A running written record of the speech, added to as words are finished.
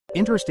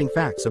Interesting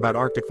facts about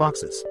Arctic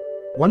foxes.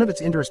 One of its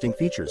interesting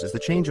features is the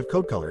change of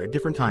coat color at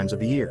different times of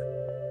the year.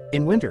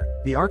 In winter,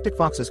 the Arctic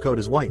fox's coat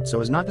is white so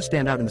as not to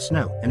stand out in the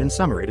snow, and in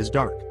summer it is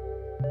dark.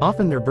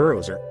 Often their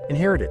burrows are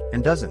inherited,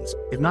 and dozens,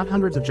 if not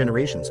hundreds of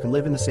generations can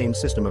live in the same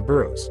system of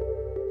burrows.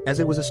 As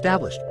it was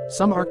established,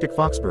 some Arctic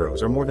fox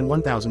burrows are more than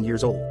 1,000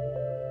 years old.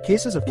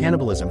 Cases of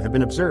cannibalism have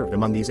been observed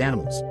among these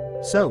animals.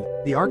 So,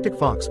 the Arctic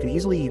fox can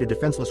easily eat a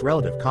defenseless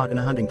relative caught in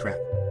a hunting trap.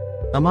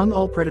 Among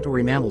all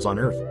predatory mammals on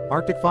Earth,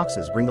 Arctic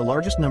foxes bring the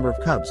largest number of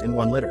cubs in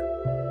one litter.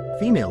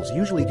 Females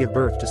usually give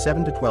birth to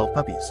 7 to 12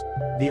 puppies.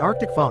 The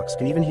Arctic fox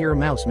can even hear a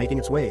mouse making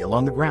its way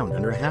along the ground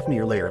under a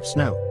half-meter layer of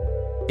snow.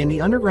 In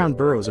the underground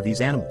burrows of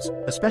these animals,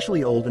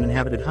 especially old and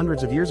inhabited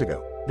hundreds of years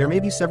ago, there may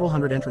be several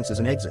hundred entrances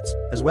and exits,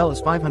 as well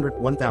as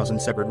 1,000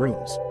 separate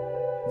rooms.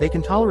 They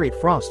can tolerate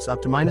frosts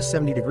up to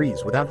 -70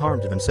 degrees without harm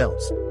to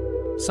themselves.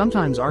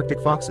 Sometimes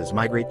Arctic foxes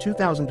migrate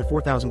 2,000 to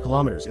 4,000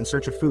 kilometers in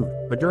search of food,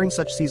 but during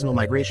such seasonal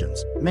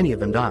migrations, many of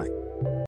them die.